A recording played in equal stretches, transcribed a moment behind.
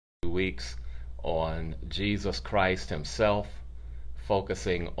weeks on Jesus Christ himself,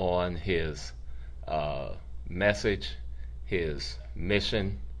 focusing on his message, his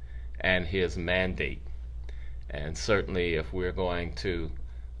mission, and his mandate. And certainly if we're going to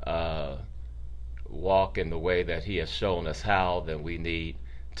walk in the way that he has shown us how, then we need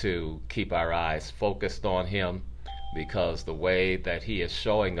to keep our eyes focused on him, because the way that he is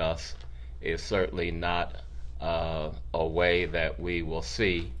showing us is certainly not a way that we will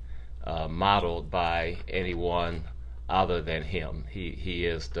see modeled by anyone other than him. He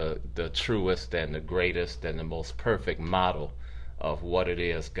is the truest and the greatest and the most perfect model of what it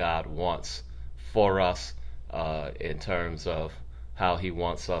is God wants for us in terms of how he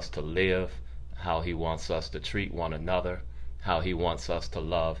wants us to live, how he wants us to treat one another, how he wants us to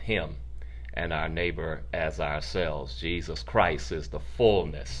love him and our neighbor as ourselves. Jesus Christ is the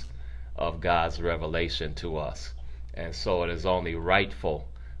fullness of God's revelation to us. And so it is only rightful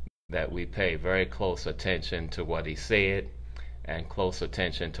that we pay very close attention to what he said and close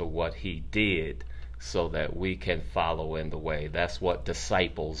attention to what he did, so that we can follow in the way. That's what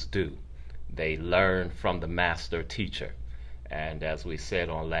disciples do. They learn from the master teacher. And as we said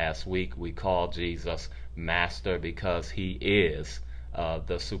on last week, we call Jesus Master because he is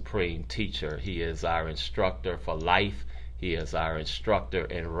the supreme teacher. He is our instructor for life. He is our instructor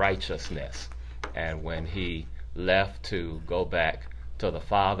in righteousness. And when he left to go back to the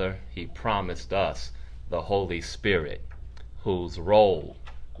Father, he promised us the Holy Spirit, whose role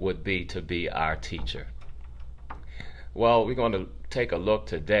would be to be our teacher. Well, we're going to take a look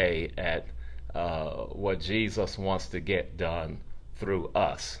today at what Jesus wants to get done through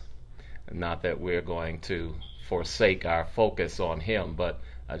us. Not that we're going to forsake our focus on him, but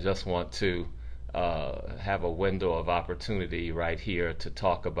I just want to have a window of opportunity right here to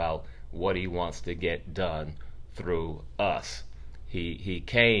talk about what he wants to get done through us. He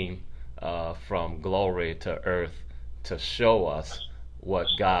came from glory to earth to show us what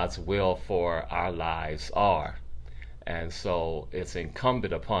God's will for our lives are. And so it's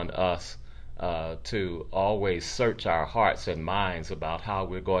incumbent upon us to always search our hearts and minds about how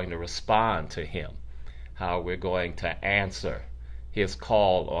we're going to respond to him, how we're going to answer his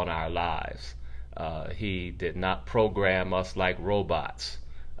call on our lives. He did not program us like robots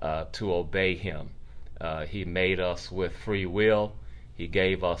to obey him. He made us with free will. He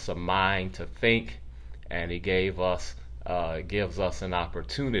gave us a mind to think, and he gives us an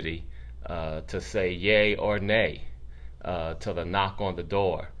opportunity to say yea or nay to the knock on the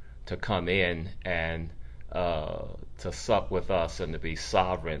door, to come in and to sup with us and to be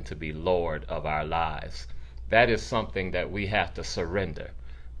sovereign, to be Lord of our lives. That is something that we have to surrender.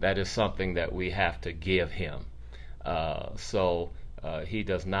 That is something that we have to give him. So he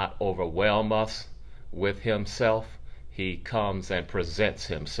does not overwhelm us with himself. He comes and presents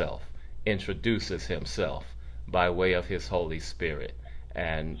himself, introduces himself by way of his Holy Spirit.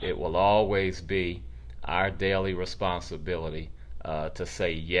 And it will always be our daily responsibility to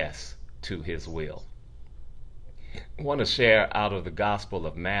say yes to his will. I want to share out of the Gospel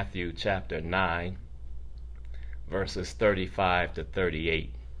of Matthew chapter 9, verses 35 to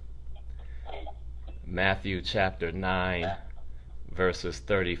 38. Matthew chapter 9, verses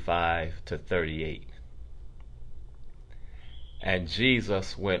 35 to 38. And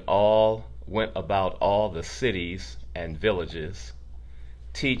Jesus went about all the cities and villages,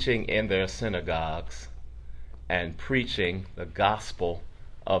 teaching in their synagogues and preaching the gospel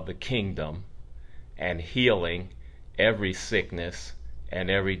of the kingdom, and healing every sickness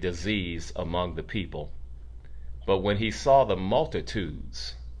and every disease among the people. But when he saw the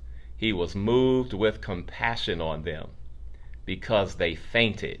multitudes, he was moved with compassion on them, because they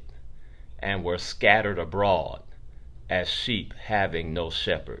fainted and were scattered abroad as sheep having no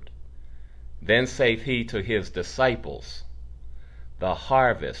shepherd. Then saith he to his disciples, the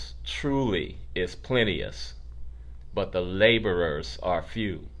harvest truly is plenteous, but the laborers are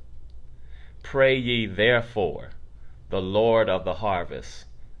few. Pray ye therefore the Lord of the harvest,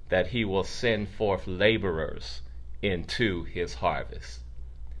 that he will send forth laborers into his harvest.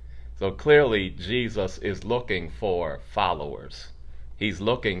 So clearly Jesus is looking for followers. He's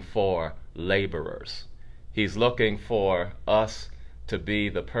looking for laborers. He's looking for us to be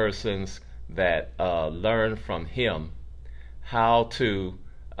the persons that learn from him how to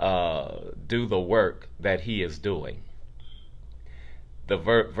do the work that he is doing. The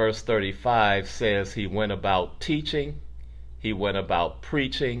verse 35 says he went about teaching, he went about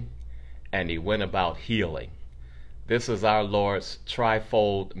preaching, and he went about healing. This is our Lord's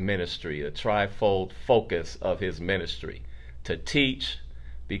trifold ministry, the trifold focus of his ministry: to teach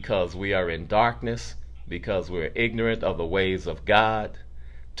because we are in darkness, because we're ignorant of the ways of God;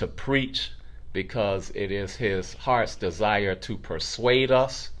 to preach because it is his heart's desire to persuade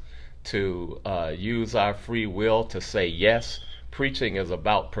us, to use our free will to say yes. Preaching is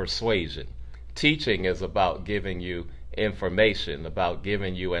about persuasion. Teaching is about giving you information, about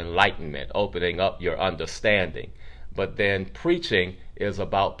giving you enlightenment, opening up your understanding. But then preaching is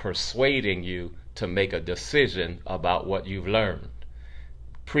about persuading you to make a decision about what you've learned.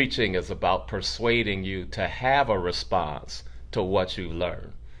 Preaching is about persuading you to have a response to what you've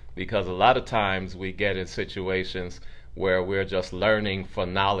learned. Because a lot of times we get in situations where we're just learning for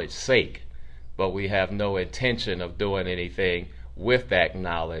knowledge's sake, but we have no intention of doing anything with that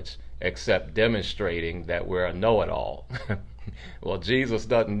knowledge except demonstrating that we're a know-it-all. Well, Jesus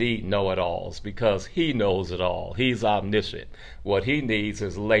doesn't need know-it-alls because he knows it all. He's omniscient. What he needs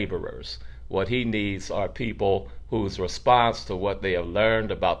is laborers. What he needs are people whose response to what they have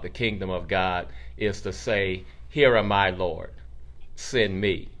learned about the kingdom of God is to say, "Here am I, Lord. Send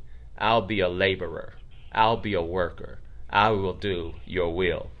me. I'll be a laborer. I'll be a worker. I will do your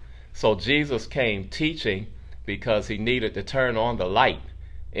will." So Jesus came teaching because he needed to turn on the light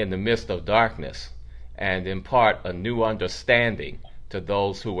in the midst of darkness and impart a new understanding to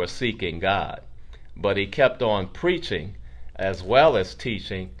those who were seeking God. But he kept on preaching as well as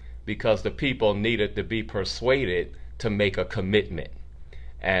teaching because the people needed to be persuaded to make a commitment.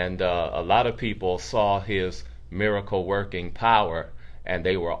 And a lot of people saw his miracle working power and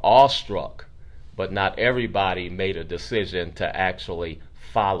they were awestruck, but not everybody made a decision to actually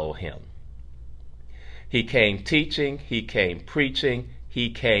follow him. He came teaching, he came preaching,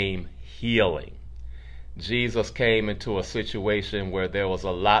 he came healing. Jesus came into a situation where there was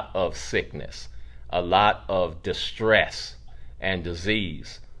a lot of sickness, a lot of distress and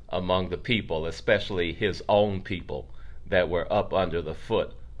disease among the people, especially his own people that were up under the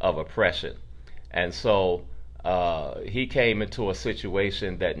foot of oppression. And so he came into a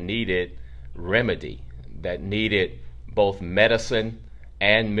situation that needed remedy, that needed both medicine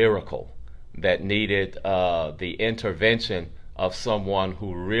and miracle, that needed the intervention of someone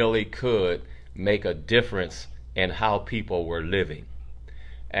who really could make a difference in how people were living.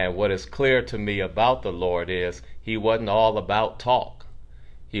 And what is clear to me about the Lord is he wasn't all about talk.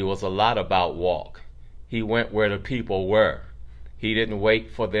 He was a lot about walk. He went where the people were. He didn't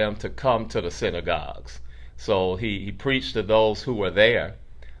wait for them to come to the synagogues. So he preached to those who were there.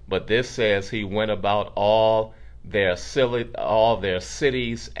 But this says he went about all their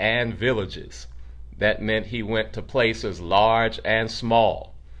cities and villages. That meant he went to places large and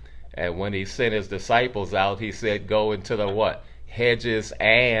small. And when he sent his disciples out, he said, go into the what? Hedges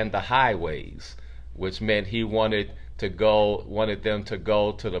and the highways, which meant he wanted them to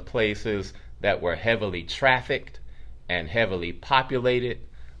go to the places that were heavily trafficked and heavily populated,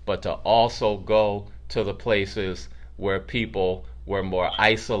 but to also go to the places where people were more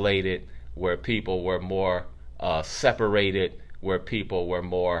isolated, where people were more separated, where people were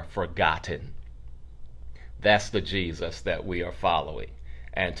more forgotten. That's the Jesus that we are following.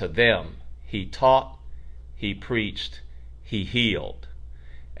 And to them, he taught, he preached, he healed.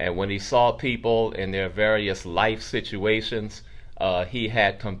 And when he saw people in their various life situations, he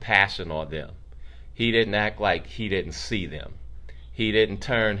had compassion on them. He didn't act like he didn't see them. He didn't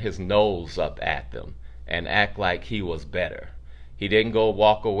turn his nose up at them and act like he was better. He didn't go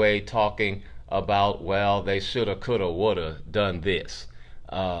walk away talking about, well, they shoulda, coulda, woulda done this.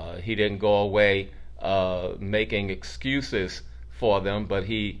 He didn't go away making excuses for them, but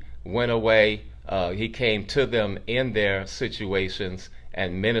he went away, he came to them in their situations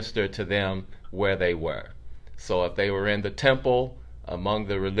and ministered to them where they were. So if they were in the temple among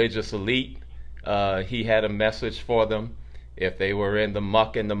the religious elite, he had a message for them. If they were in the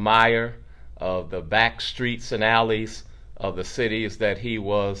muck and the mire of the back streets and alleys of the cities that he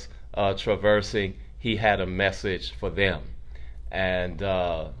was traversing, he had a message for them. And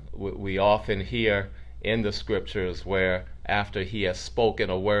we often hear in the scriptures where after he has spoken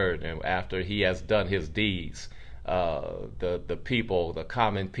a word and after he has done his deeds, the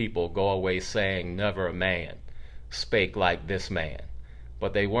common people go away saying, never a man spake like this man.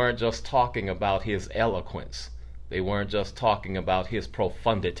 But they weren't just talking about his eloquence. They weren't just talking about his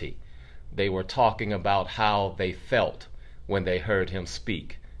profundity. They were talking about how they felt when they heard him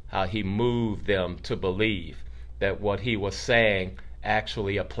speak, how he moved them to believe that what he was saying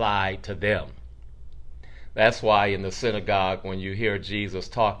actually applied to them. That's why in the synagogue, when you hear Jesus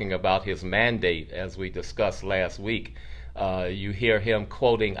talking about his mandate, as we discussed last week, you hear him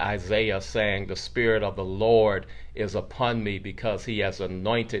quoting Isaiah saying, the Spirit of the Lord is upon me because he has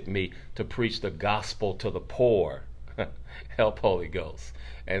anointed me to preach the gospel to the poor. Help, Holy Ghost.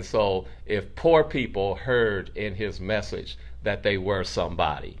 And so if poor people heard in his message that they were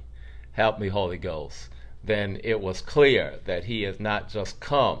somebody. Help me, Holy Ghost. Then it was clear that he has not just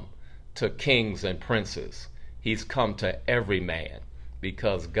come to kings and princes. He's come to every man,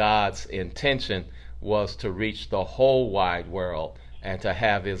 because God's intention was to reach the whole wide world and to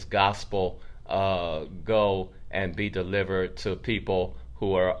have his gospel go and be delivered to people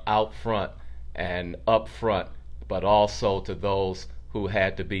who are out front and up front, but also to those who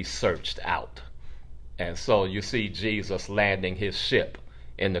had to be searched out. And so you see Jesus landing his ship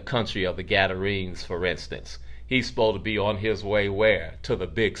in the country of the Gadarenes, for instance. He's supposed to be on his way where? To the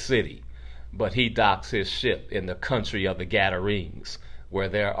big city. But he docks his ship in the country of the Gadarenes, where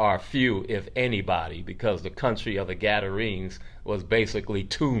there are few, if anybody, because the country of the Gadarenes was basically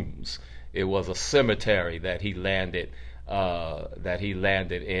tombs. It was a cemetery that he landed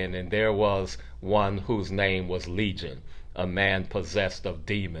in, and there was one whose name was Legion, a man possessed of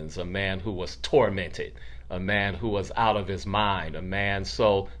demons, a man who was tormented, a man who was out of his mind, a man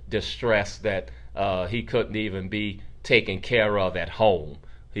so distressed that he couldn't even be taken care of at home.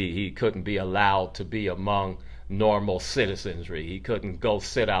 He couldn't be allowed to be among normal citizenry. He couldn't go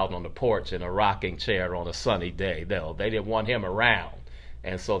sit out on the porch in a rocking chair on a sunny day. No, they didn't want him around.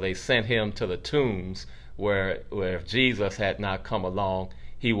 And so they sent him to the tombs where if Jesus had not come along,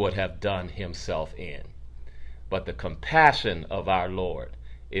 he would have done himself in. But the compassion of our Lord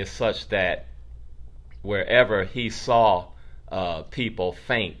is such that wherever he saw people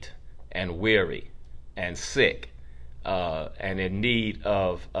faint and weary and sick and in need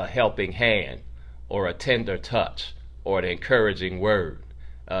of a helping hand or a tender touch or an encouraging word,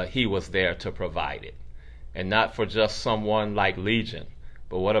 he was there to provide it. And not for just someone like Legion,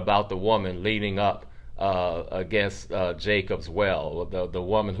 but what about the woman leaning up against Jacob's well, the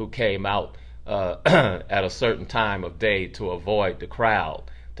woman who came out at a certain time of day to avoid the crowd,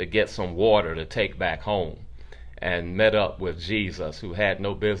 to get some water to take back home, and met up with Jesus, who had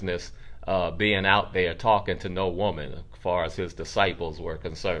no business being out there talking to no woman as far as his disciples were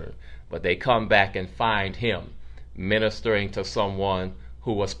concerned. But they come back and find him ministering to someone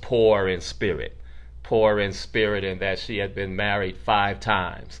who was poor in spirit in that she had been married 5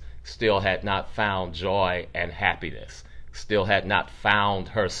 times, still had not found joy and happiness, still had not found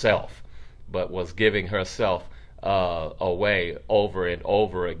herself, but was giving herself away over and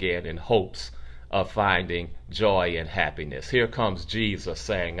over again in hopes of finding joy and happiness. Here comes Jesus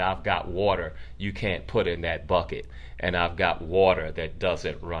saying, I've got water you can't put in that bucket, and I've got water that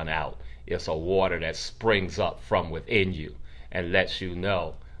doesn't run out. It's a water that springs up from within you and lets you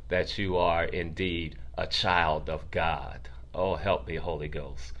know that you are indeed a child of God. Oh, help me, Holy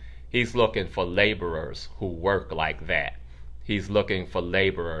Ghost. He's looking for laborers who work like that. He's looking for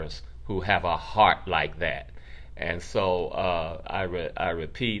laborers who have a heart like that. And so I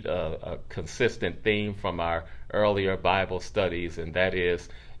repeat a consistent theme from our earlier Bible studies, and that is,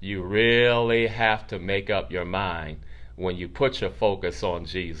 you really have to make up your mind when you put your focus on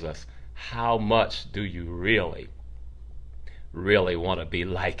Jesus. How much do you really want to be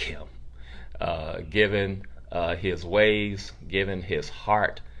like him? Given his ways, given his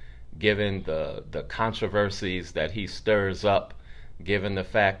heart, given the controversies that he stirs up, given the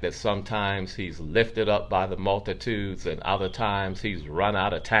fact that sometimes he's lifted up by the multitudes and other times he's run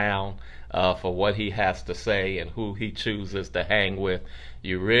out of town for what he has to say and who he chooses to hang with,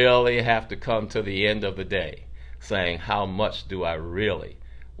 you really have to come to the end of the day saying, how much do I really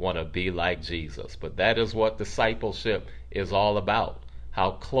want to be like Jesus? But that is what discipleship is all about.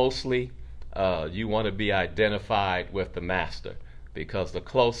 How closely you want to be identified with the Master, because the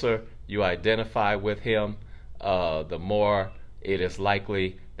closer you identify with him, the more it is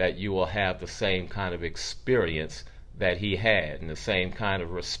likely that you will have the same kind of experience that he had and the same kind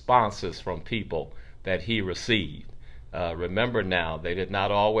of responses from people that he received. Remember now, they did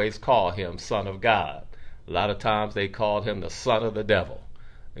not always call him Son of God. A lot of times they called him the son of the devil.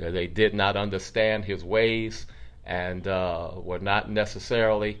 They did not understand his ways and were not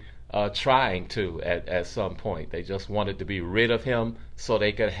necessarily trying to at some point. They just wanted to be rid of him so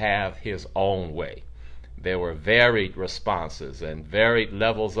they could have his own way. There were varied responses and varied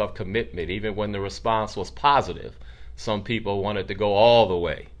levels of commitment, even when the response was positive. Some people wanted to go all the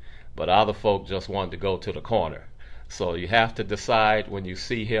way, but other folk just wanted to go to the corner. So you have to decide when you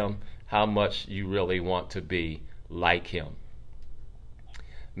see him how much you really want to be like him.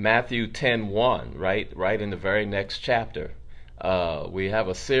 Matthew 10:1, right in the very next chapter, we have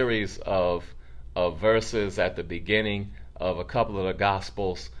a series of verses at the beginning of a couple of the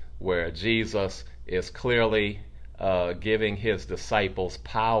Gospels where Jesus is clearly giving his disciples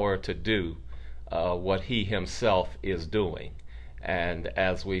power to do what he himself is doing. And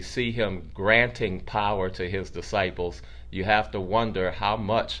as we see him granting power to his disciples, you have to wonder how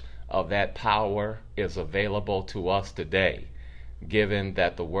much of that power is available to us today, given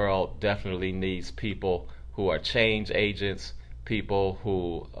that the world definitely needs people who are change agents, people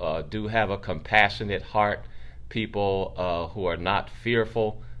who do have a compassionate heart, people who are not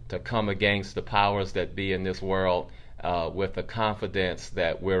fearful to come against the powers that be in this world with the confidence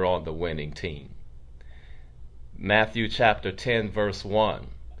that we're on the winning team. Matthew chapter 10 verse 1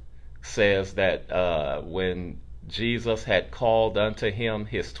 says that when Jesus had called unto him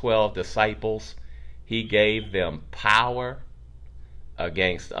his 12 disciples, he gave them power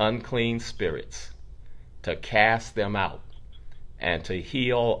against unclean spirits to cast them out and to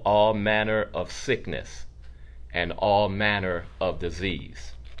heal all manner of sickness and all manner of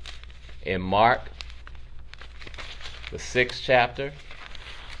disease. In Mark, the 6th chapter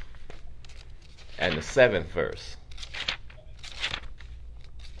and the 7th verse.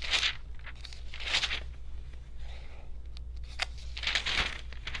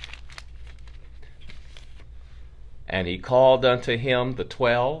 And he called unto him the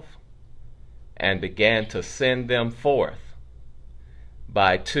 12, and began to send them forth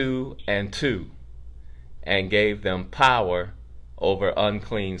by 2 and 2, and gave them power over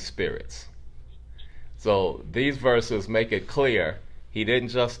unclean spirits. So these verses make it clear he didn't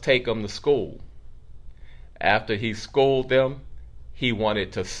just take them to school. After he schooled them, he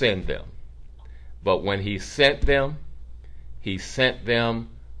wanted to send them. But when he sent them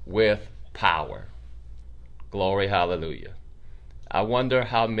with power. Glory, hallelujah. I wonder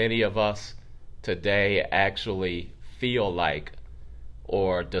how many of us today actually feel like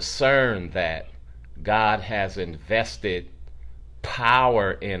or discern that God has invested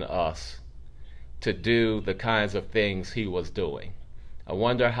power in us to do the kinds of things he was doing. I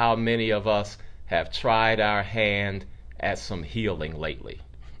wonder how many of us have tried our hand at some healing lately,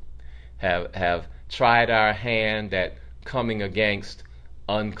 have tried our hand at coming against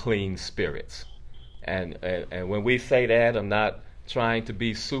unclean spirits. And when we say that, I'm not trying to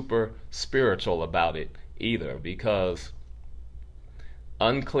be super spiritual about it either, because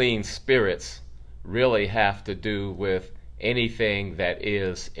unclean spirits really have to do with anything that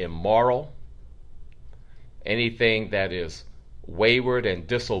is immoral, anything that is wayward and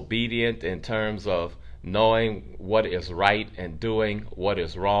disobedient in terms of knowing what is right and doing what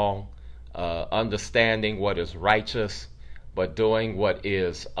is wrong, understanding what is righteous but doing what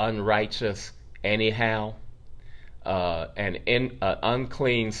is unrighteous anyhow. An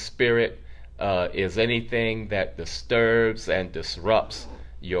unclean spirit is anything that disturbs and disrupts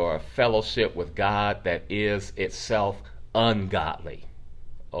your fellowship with God that is itself ungodly.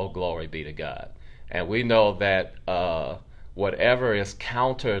 Oh, glory be to God. And we know that whatever is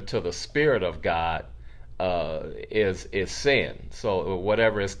counter to the Spirit of God is sin. So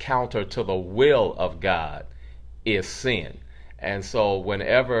whatever is counter to the will of God is sin. And so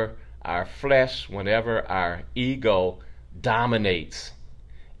whenever our flesh, whenever our ego dominates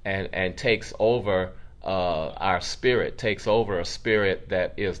and takes over our spirit, takes over a spirit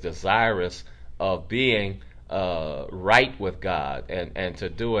that is desirous of being right with God and to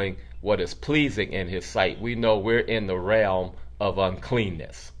doing what is pleasing in his sight, we know we're in the realm of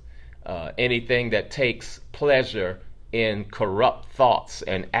uncleanness. Anything that takes pleasure in corrupt thoughts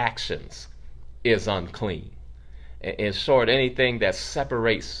and actions is unclean. In short, anything that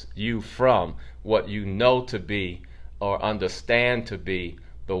separates you from what you know to be or understand to be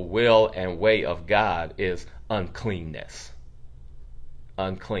the will and way of God is uncleanness.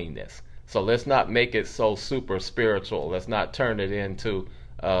 Uncleanness. So let's not make it so super spiritual. Let's not turn it into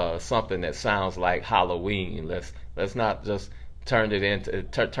something that sounds like Halloween. Let's not just turn it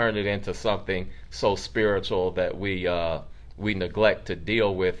into something so spiritual that we neglect to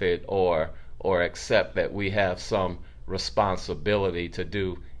deal with it or accept that we have some responsibility to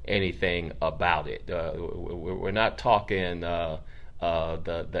do anything about it. We're not talking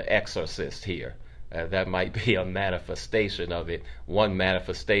the Exorcist here. That might be a manifestation of it, one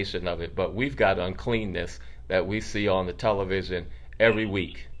manifestation of it, but we've got uncleanness that we see on the television every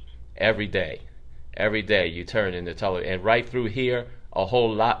week, every day. Every day you turn in the television, and right through here, a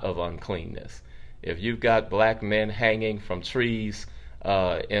whole lot of uncleanness. If you've got black men hanging from trees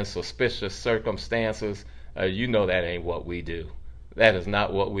in suspicious circumstances, you know that ain't what we do. That is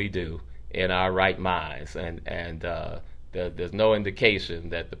not what we do in our right minds, and there's no indication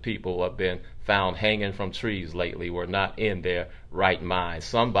that the people who have been found hanging from trees lately were not in their right mind.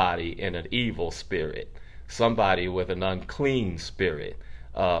 Somebody in an evil spirit, somebody with an unclean spirit,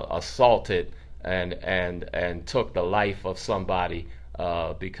 assaulted and took the life of somebody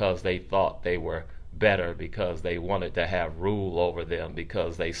because they thought they were better because they wanted to have rule over them,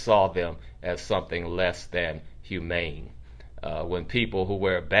 because they saw them as something less than humane. When people who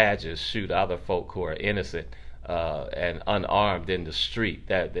wear badges shoot other folk who are innocent and unarmed in the street,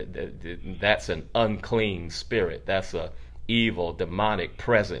 that's an unclean spirit. That's a evil, demonic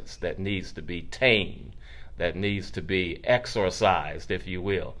presence that needs to be tamed, that needs to be exorcised, if you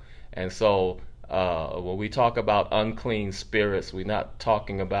will. And so when we talk about unclean spirits, we're not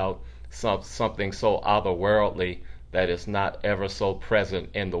talking about something so otherworldly that is not ever so present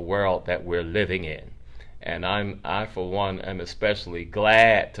in the world that we're living in. And I for one am especially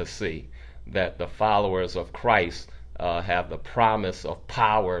glad to see that the followers of Christ have the promise of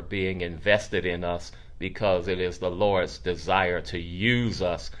power being invested in us, because it is the Lord's desire to use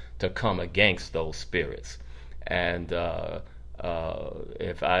us to come against those spirits. And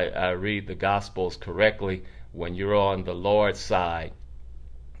if I read the Gospels correctly, when you're on the Lord's side,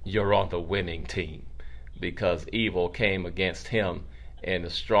 you're on the winning team, because evil came against him in the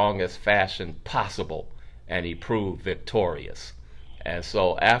strongest fashion possible, and he proved victorious. And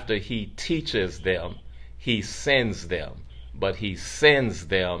so after he teaches them, he sends them, but he sends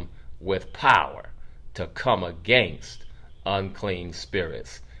them with power to come against unclean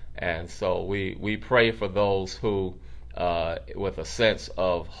spirits. And so we pray for those who, with a sense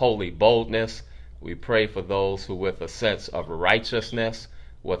of holy boldness, we pray for those who, with a sense of righteousness,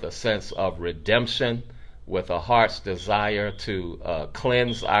 with a sense of redemption, with a heart's desire to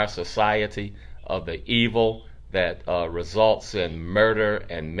cleanse our society of the evil that results in murder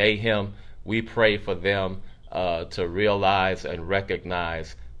and mayhem, we pray for them to realize and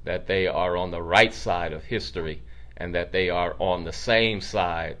recognize that they are on the right side of history, and that they are on the same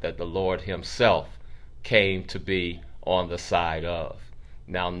side that the Lord himself came to be on the side of.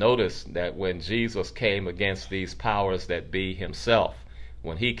 Now notice that when Jesus came against these powers that be himself,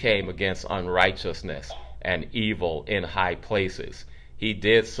 when he came against unrighteousness and evil in high places, he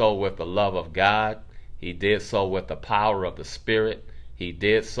did so with the love of God. He did so with the power of the Spirit. He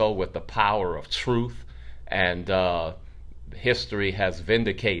did so with the power of truth. And history has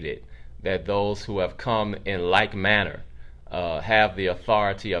vindicated that those who have come in like manner have the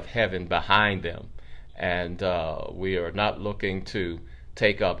authority of heaven behind them. And we are not looking to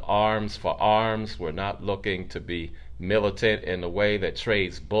take up arms for arms. We're not looking to be militant in a way that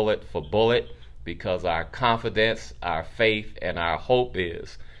trades bullet for bullet, because our confidence, our faith, and our hope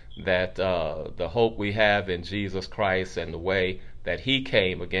is that the hope we have in Jesus Christ and the way that he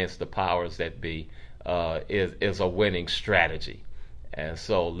came against the powers that be is a winning strategy. And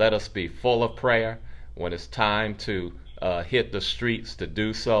so let us be full of prayer when it's time to hit the streets, to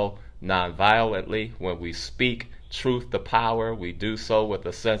do so nonviolently. When we speak truth to power, we do so with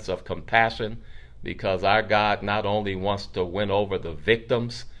a sense of compassion, because our God not only wants to win over the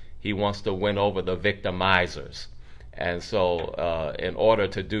victims, he wants to win over the victimizers. And so in order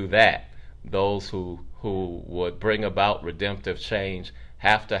to do that, those who would bring about redemptive change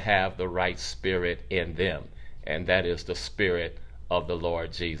have to have the right spirit in them, and that is the Spirit of the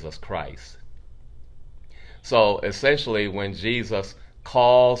Lord Jesus Christ. So essentially, when Jesus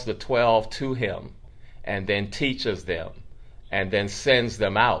calls the 12 to him and then teaches them and then sends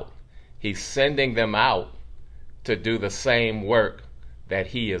them out, he's sending them out to do the same work that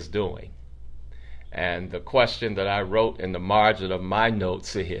he is doing. And the question that I wrote in the margin of my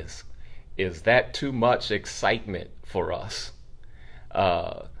notes is that too much excitement for us?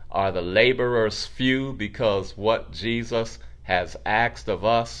 Are the laborers few because what Jesus has asked of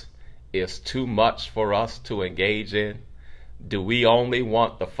us is too much for us to engage in? Do we only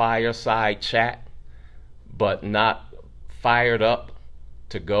want the fireside chat, but not fired up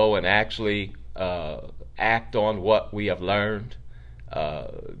to go and actually act on what we have learned?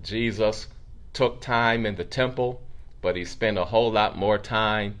 Jesus took time in the temple, but he spent a whole lot more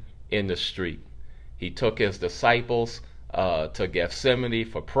time in the street. He took his disciples to Gethsemane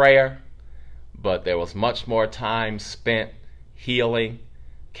for prayer, but there was much more time spent healing,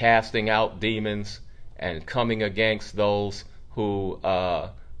 casting out demons, and coming against those who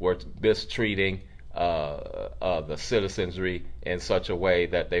were mistreating the citizenry in such a way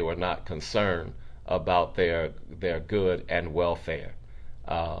that they were not concerned about their good and welfare.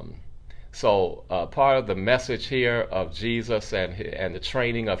 So part of the message here of Jesus and the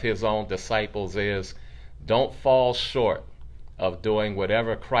training of his own disciples is, don't fall short of doing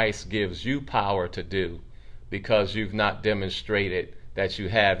whatever Christ gives you power to do, because you've not demonstrated that you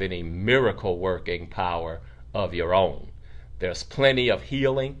have any miracle working power of your own. There's plenty of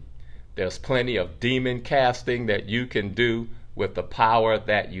healing, there's plenty of demon casting that you can do with the power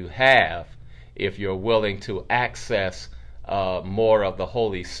that you have, if you're willing to access more of the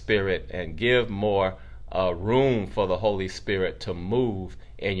Holy Spirit and give more room for the Holy Spirit to move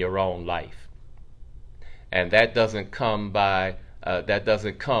in your own life. And that doesn't come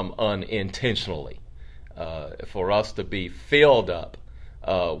unintentionally. For us to be filled up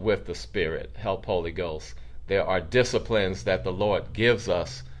with the Spirit, help Holy Ghost, there are disciplines that the Lord gives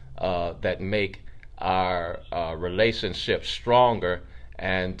us that make our relationship stronger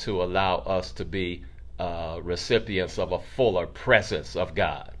and to allow us to be recipients of a fuller presence of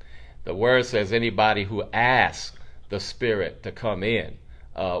God. The Word says anybody who asks the Spirit to come in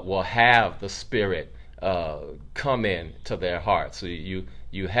will have the Spirit come in to their hearts. So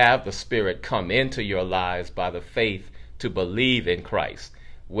you have the Spirit come into your lives by the faith to believe in Christ.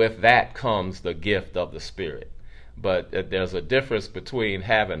 With that comes the gift of the Spirit. But there's a difference between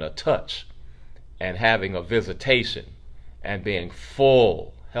having a touch and having a visitation and being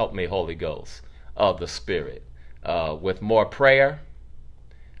full, help me Holy Ghost, of the Spirit. With more prayer,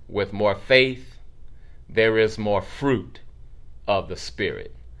 with more faith, there is more fruit of the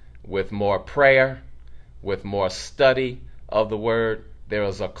Spirit. With more prayer, with more study of the Word, there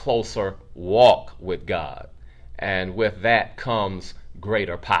is a closer walk with God. And with that comes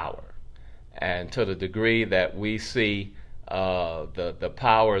greater power. And to the degree that we see the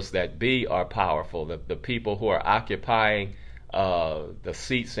powers that be are powerful, the people who are occupying the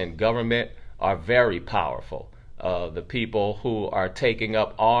seats in government are very powerful. The people who are taking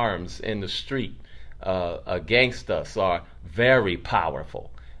up arms in the street against us are very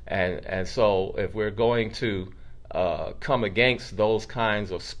powerful. And so if we're going to come against those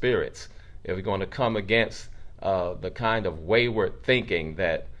kinds of spirits, if we're going to come against the kind of wayward thinking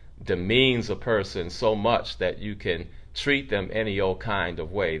that demeans a person so much that you can treat them any old kind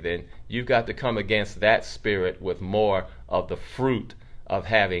of way, then you've got to come against that spirit with more of the fruit of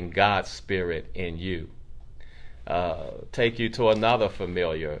having God's Spirit in you. Take you to another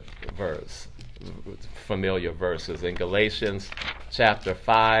familiar verses in Galatians chapter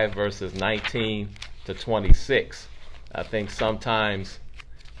 5 verses 19 to 26. I think sometimes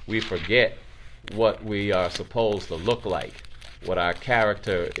we forget what we are supposed to look like, what our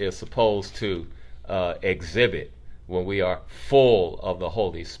character is supposed to exhibit when we are full of the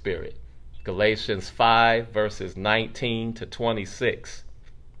Holy Spirit. Galatians 5 verses 19 to 26.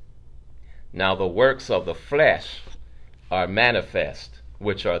 Now the works of the flesh are manifest,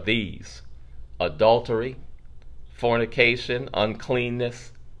 which are these: adultery, fornication,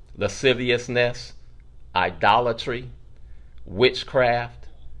 uncleanness, lasciviousness, idolatry, witchcraft,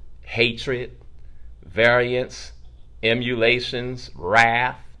 hatred, variance, emulations,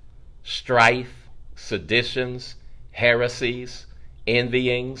 wrath, strife, seditions, heresies,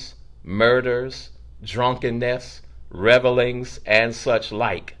 envyings, murders, drunkenness, revellings, and such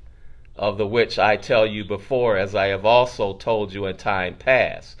like, of the which I tell you before, as I have also told you in time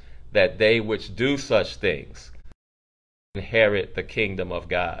past, that they which do such things inherit the kingdom of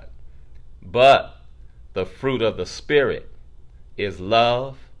God. But the fruit of the Spirit is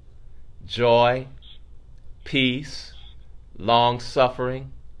love, joy, peace,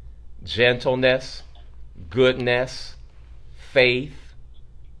 long-suffering, gentleness, goodness, faith,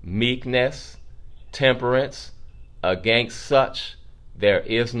 meekness, temperance. Against such there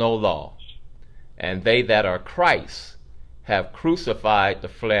is no law. And they that are Christ have crucified the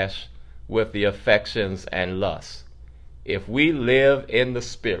flesh with the affections and lusts. If we live in the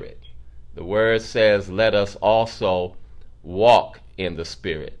Spirit, the Word says, let us also walk in the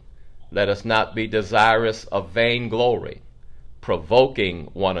Spirit. Let us not be desirous of vainglory,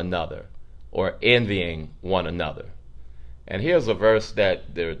 provoking one another, or envying one another. And here's a verse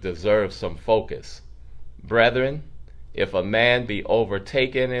that deserves some focus. Brethren, if a man be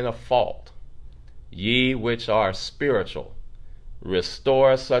overtaken in a fault, ye which are spiritual,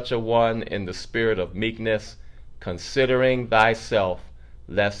 restore such a one in the spirit of meekness, considering thyself,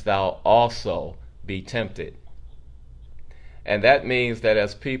 lest thou also be tempted. And that means that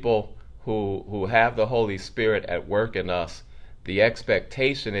as people who have the Holy Spirit at work in us, the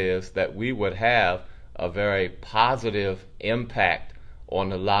expectation is that we would have a very positive impact on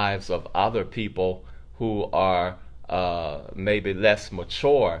the lives of other people who are maybe less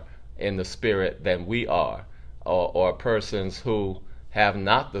mature in the Spirit than we are, or persons who have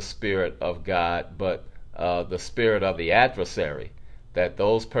not the Spirit of God but the spirit of the adversary, that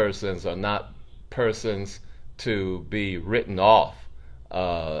those persons are not persons to be written off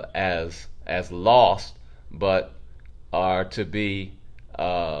as lost, but are to be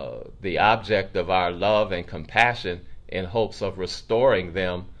the object of our love and compassion in hopes of restoring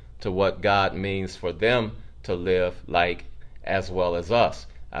them to what God means for them to live like as well as us.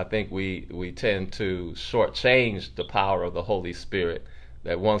 I think we tend to shortchange the power of the Holy Spirit,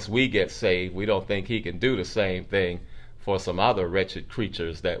 that once we get saved, we don't think he can do the same thing for some other wretched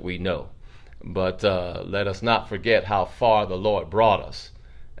creatures that we know. But let us not forget how far the Lord brought us,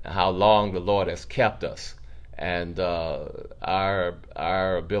 how long the Lord has kept us, and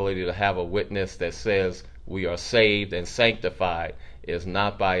our ability to have a witness that says we are saved and sanctified is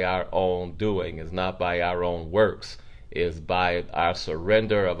not by our own doing, is not by our own works, is by our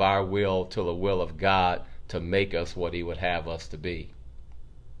surrender of our will to the will of God to make us what he would have us to be.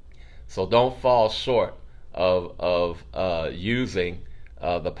 So don't fall short of using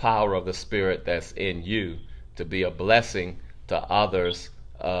the power of the Spirit that's in you to be a blessing to others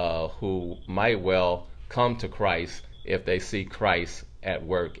who might well come to Christ if they see Christ at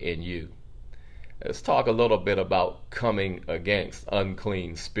work in you. Let's talk a little bit about coming against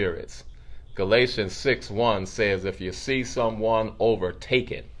unclean spirits. Galatians 6:1 says, if you see someone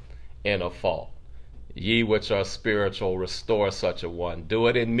overtaken in a fault, ye which are spiritual, restore such a one. Do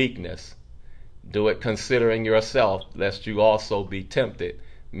it in meekness. Do it considering yourself, lest you also be tempted.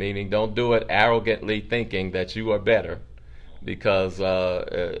 Meaning, don't do it arrogantly thinking that you are better. Because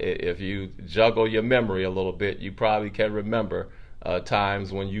if you juggle your memory a little bit, you probably can remember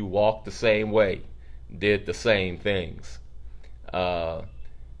times when you walked the same way, did the same things.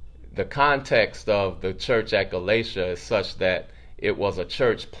 The context of the church at Galatia is such that it was a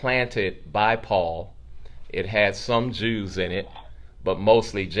church planted by Paul. It had some Jews in it, but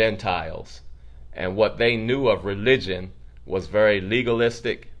mostly Gentiles. And what they knew of religion was very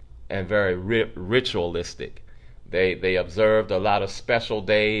legalistic and very ritualistic. They observed a lot of special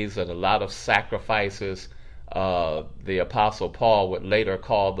days and a lot of sacrifices. The Apostle Paul would later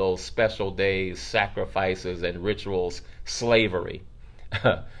call those special days, sacrifices, and rituals slavery.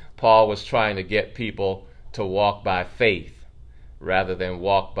 Paul was trying to get people to walk by faith rather than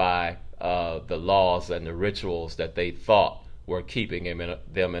walk by the laws and the rituals that they thought were keeping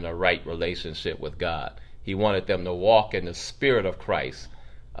them in a right relationship with God. He wanted them to walk in the Spirit of Christ,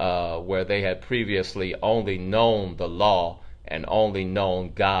 where they had previously only known the law and only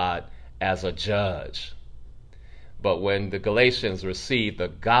known God as a judge. But when the Galatians received the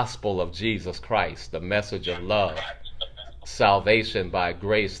gospel of Jesus Christ, the message of love, salvation by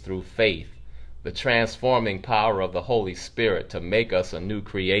grace through faith, the transforming power of the Holy Spirit to make us a new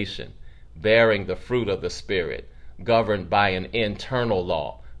creation, bearing the fruit of the Spirit, governed by an internal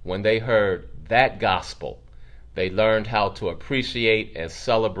law. When they heard that gospel, they learned how to appreciate and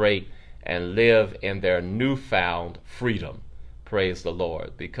celebrate and live in their newfound freedom. Praise the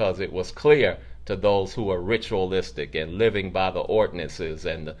Lord, because it was clear to those who were ritualistic and living by the ordinances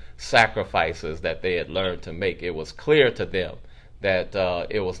and the sacrifices that they had learned to make. It was clear to them that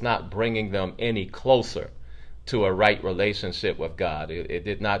it was not bringing them any closer to a right relationship with God. It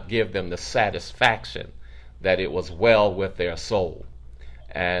did not give them the satisfaction that it was well with their soul.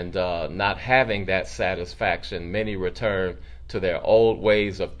 And not having that satisfaction, many returned to their old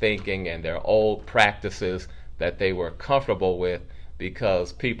ways of thinking and their old practices that they were comfortable with,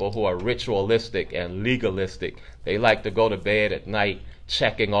 because people who are ritualistic and legalistic, they like to go to bed at night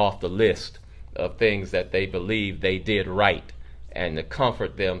checking off the list of things that they believe they did right, and to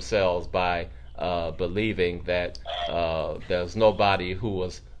comfort themselves by believing that there's nobody who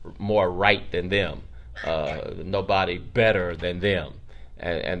was more right than them, nobody better than them.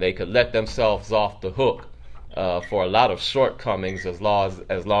 And they could let themselves off the hook for a lot of shortcomings as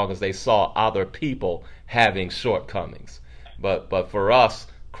long as they saw other people having shortcomings. But for us,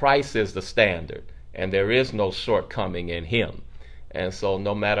 Christ is the standard, and there is no shortcoming in him. And so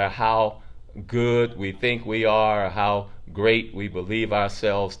no matter how good we think we are, or how great we believe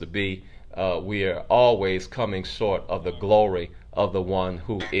ourselves to be, we are always coming short of the glory of the one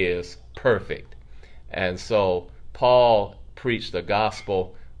who is perfect. And so Paul preached a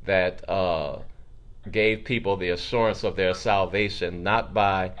gospel that gave people the assurance of their salvation, not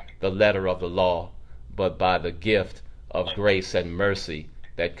by the letter of the law, but by the gift of grace and mercy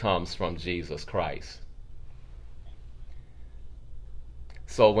that comes from Jesus Christ.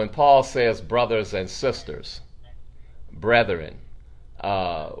 So when Paul says brothers and sisters, brethren,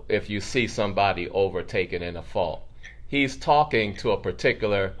 if you see somebody overtaken in a fault, he's talking to a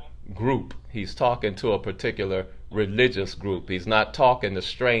particular group. He's talking to a particular religious group. He's not talking to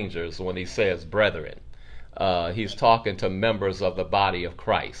strangers when he says brethren. He's talking to members of the body of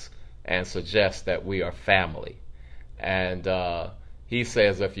Christ and suggests that we are family. And he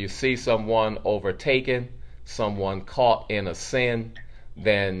says if you see someone overtaken, someone caught in a sin,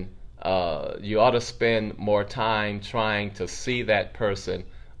 then you ought to spend more time trying to see that person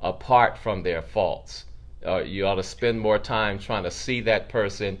apart from their faults You ought to spend more time trying to see that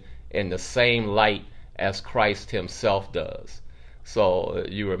person in the same light as Christ himself does. So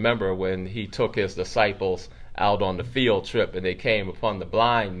you remember when he took his disciples out on the field trip and they came upon the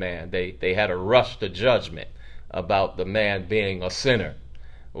blind man, they had a rush to judgment about the man being a sinner,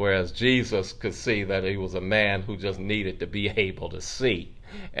 whereas Jesus could see that he was a man who just needed to be able to see,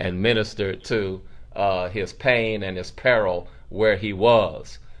 and ministered to his pain and his peril where he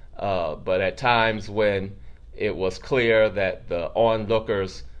was. But at times when it was clear that the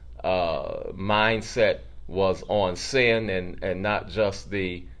onlookers' mindset was on sin and not just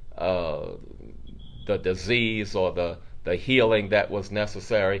the disease or the healing that was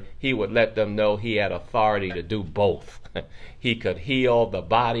necessary, he would let them know he had authority to do both. He could heal the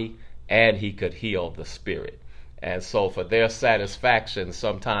body and he could heal the spirit. And so for their satisfaction,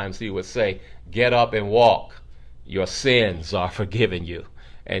 sometimes he would say, "Get up and walk. Your sins are forgiven you,"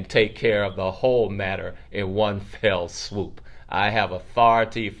 and take care of the whole matter in one fell swoop. I have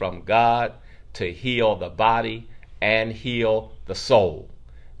authority from God to heal the body and heal the soul.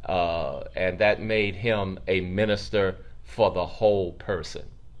 And that made him a minister for the whole person.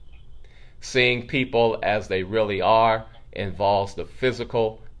 Seeing people as they really are involves the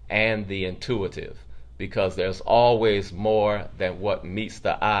physical and the intuitive, because there's always more than what meets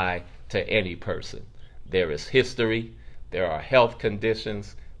the eye to any person. There is history, there are health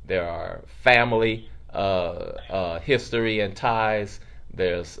conditions, there are family history and ties,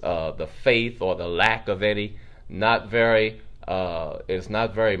 there's the faith or the lack of any. It's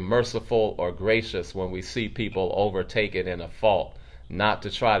not very merciful or gracious when we see people overtaken in a fault, not to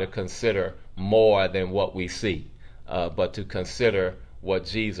try to consider more than what we see, but to consider what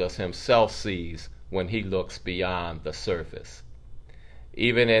Jesus himself sees when he looks beyond the surface.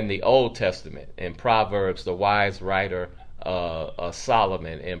 Even in the Old Testament, in Proverbs, the wise writer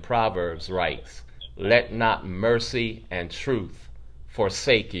Solomon in Proverbs writes, "Let not mercy and truth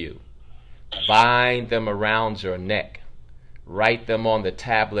forsake you. Bind them around your neck. Write them on the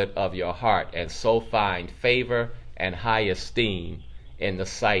tablet of your heart, and so find favor and high esteem in the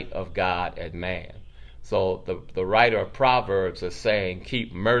sight of God and man." So the writer of Proverbs is saying,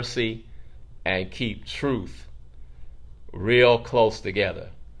 keep mercy and keep truth real close together,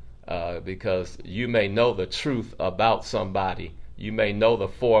 because you may know the truth about somebody, you may know the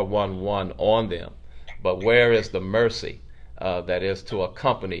 411 on them, but where is the mercy that is to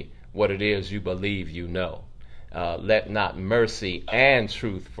accompany what it is you believe you know? Let not mercy and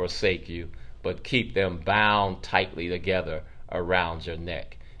truth forsake you, but keep them bound tightly together around your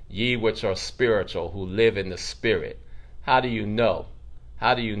neck. Ye which are spiritual, who live in the Spirit. How do you know?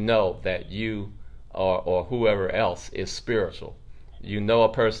 How do you know that you or whoever else is spiritual? You know a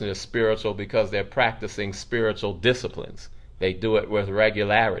person is spiritual because they're practicing spiritual disciplines. They do it with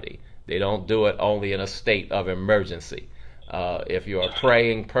regularity. They don't do it only in a state of emergency. If you're a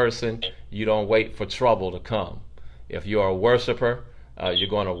praying person, you don't wait for trouble to come. If you're a worshiper, you're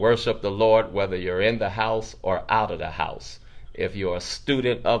going to worship the Lord whether you're in the house or out of the house. If you're a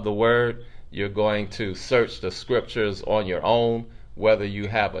student of the Word, you're going to search the Scriptures on your own, whether you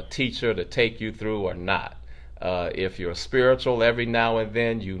have a teacher to take you through or not. If you're spiritual, every now and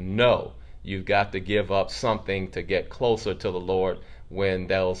then you know you've got to give up something to get closer to the Lord when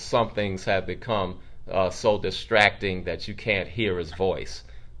those somethings have become so distracting that you can't hear his voice.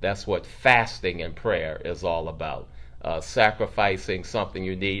 That's what fasting and prayer is all about. Sacrificing something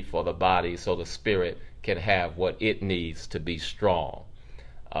you need for the body so the spirit can have what it needs to be strong.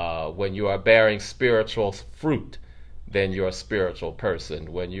 When you are bearing spiritual fruit, then you're a spiritual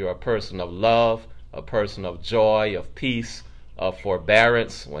person. When you're a person of love, a person of joy, of peace, of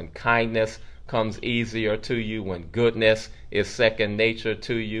forbearance, when kindness comes easier to you, when goodness is second nature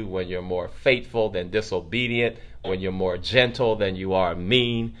to you, when you're more faithful than disobedient, when you're more gentle than you are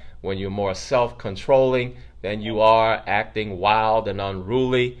mean, when you're more self-controlling than you are acting wild and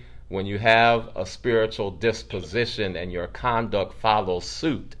unruly, when you have a spiritual disposition and your conduct follows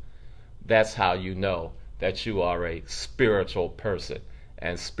suit, that's how you know that you are a spiritual person.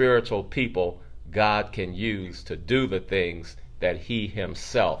 And spiritual people God can use to do the things that he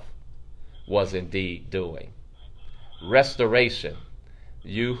himself was indeed doing. Restoration.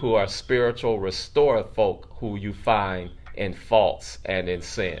 You who are spiritual, restore folk who you find in faults and in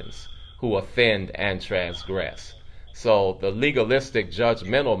sins, who offend and transgress. So the legalistic,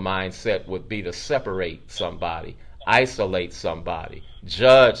 judgmental mindset would be to separate somebody, isolate somebody,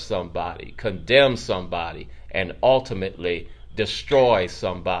 judge somebody, condemn somebody, and ultimately destroy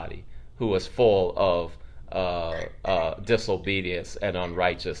somebody who is full of disobedience and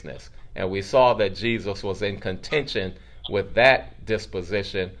unrighteousness. And we saw that Jesus was in contention with that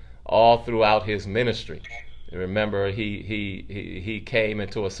disposition all throughout his ministry. Remember, he came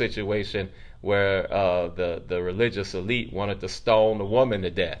into a situation where the religious elite wanted to stone the woman to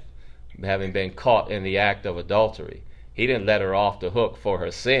death, having been caught in the act of adultery. He didn't let her off the hook for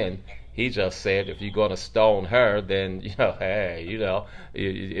her sin. He just said, if you're going to stone her, then, hey,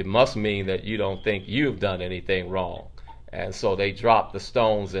 it must mean that you don't think you've done anything wrong. And so they dropped the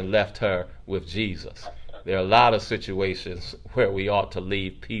stones and left her with Jesus. There are a lot of situations where we ought to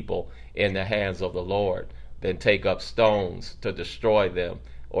leave people in the hands of the Lord than take up stones to destroy them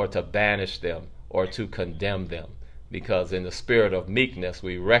or to banish them or to condemn them. Because in the spirit of meekness,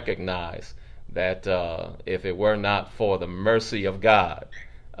 we recognize that if it were not for the mercy of God,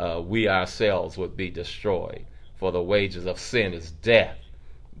 we ourselves would be destroyed. For the wages of sin is death,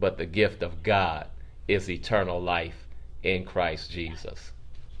 but the gift of God is eternal life in Christ Jesus.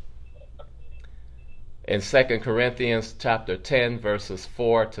 In 2 Corinthians chapter 10, verses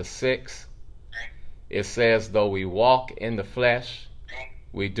 4 to 6, it says, though we walk in the flesh,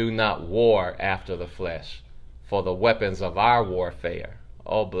 we do not war after the flesh. For the weapons of our warfare,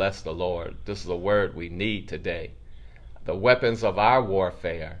 oh bless the Lord, this is a word we need today. The weapons of our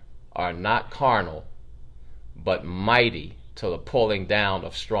warfare are not carnal, but mighty to the pulling down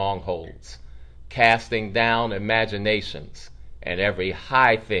of strongholds, casting down imaginations and every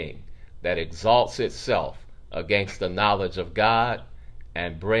high thing that exalts itself against the knowledge of God,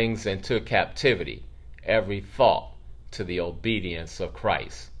 and brings into captivity every thought to the obedience of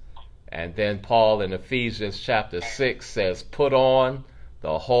Christ. And then Paul in Ephesians chapter 6 says, put on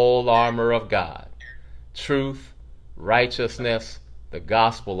the whole armor of God, truth, righteousness, the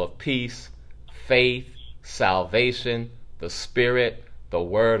gospel of peace, faith, salvation, the Spirit, the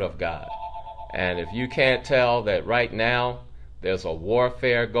Word of God. And if you can't tell that right now there's a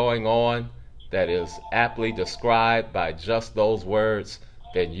warfare going on that is aptly described by just those words,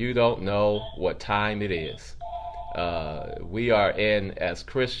 then you don't know what time it is. We are in, as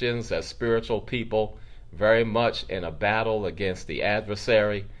Christians, as spiritual people, very much in a battle against the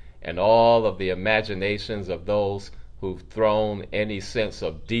adversary and all of the imaginations of those who've thrown any sense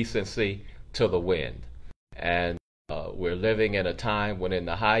of decency to the wind. And we're living in a time when in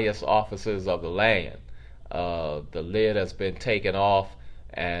the highest offices of the land, the lid has been taken off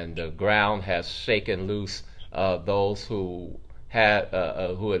and the ground has shaken loose those who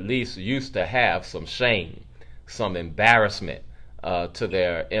at least used to have some shame, some embarrassment to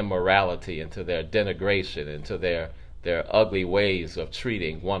their immorality and to their denigration and to their ugly ways of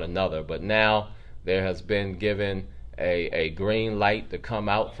treating one another. But now there has been given a green light to come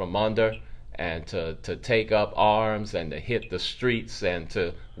out from under and to take up arms and to hit the streets and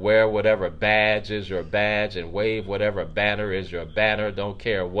to wear whatever badge is your badge and wave whatever banner is your banner. Don't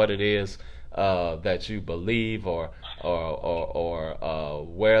care what it is that you believe or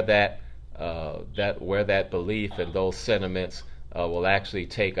where that belief and those sentiments will actually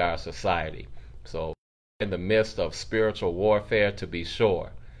take our society. So in the midst of spiritual warfare, to be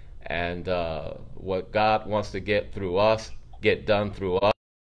sure, and what God wants to get done through us,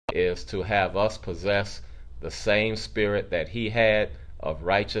 is to have us possess the same spirit that he had of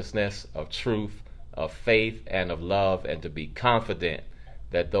righteousness, of truth, of faith, and of love, and to be confident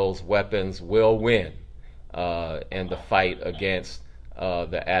that those weapons will win in the fight against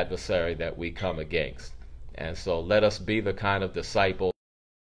the adversary that we come against. And so let us be the kind of disciples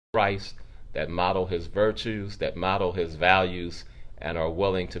of Christ that model his virtues, that model his values, and are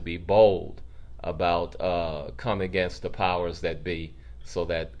willing to be bold about coming against the powers that be, so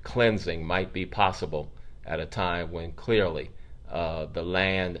that cleansing might be possible at a time when clearly the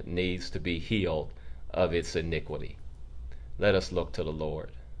land needs to be healed of its iniquity. Let us look to the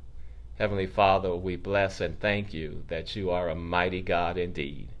Lord. Heavenly Father, we bless and thank you that you are a mighty God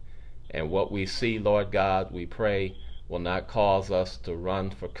indeed. And what we see, Lord God, we pray will not cause us to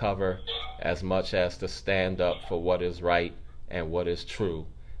run for cover as much as to stand up for what is right and what is true,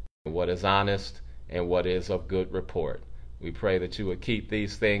 and what is honest and what is of good report. We pray that you would keep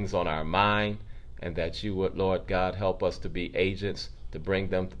these things on our mind, and that you would, Lord God, help us to be agents to bring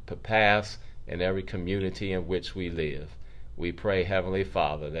them to pass in every community in which we live. We pray, Heavenly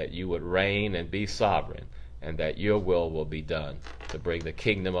Father, that you would reign and be sovereign, and that your will be done to bring the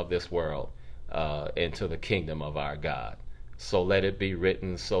kingdom of this world into the kingdom of our God. So let it be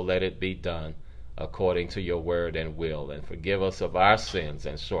written, so let it be done according to your word and will. And forgive us of our sins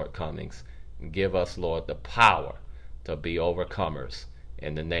and shortcomings. And give us, Lord, the power to be overcomers.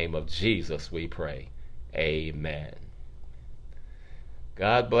 In the name of Jesus we pray. Amen.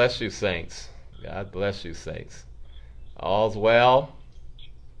 God bless you, saints. God bless you, saints. All's well?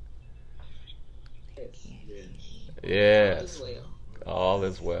 Yes. Yes. All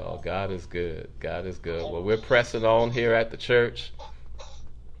is well. God is good. God is good. Well, we're pressing on here at the church,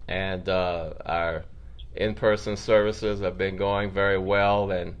 and our in-person services have been going very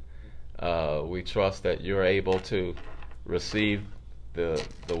well, and we trust that you're able to receive the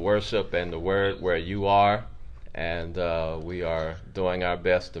worship and the word where you are, and we are doing our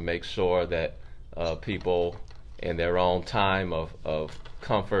best to make sure that people in their own time of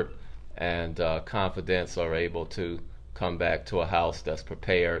comfort and confidence are able to come back to a house that's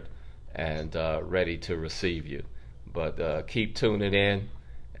prepared and ready to receive you. But keep tuning in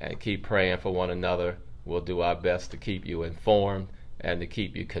and keep praying for one another. We'll do our best to keep you informed and to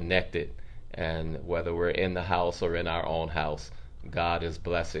keep you connected. And whether we're in the house or in our own house, God is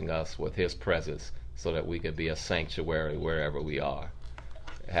blessing us with His presence so that we can be a sanctuary wherever we are.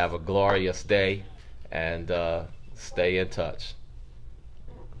 Have a glorious day, and stay in touch.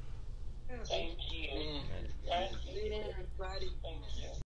 Thank you. Thank you.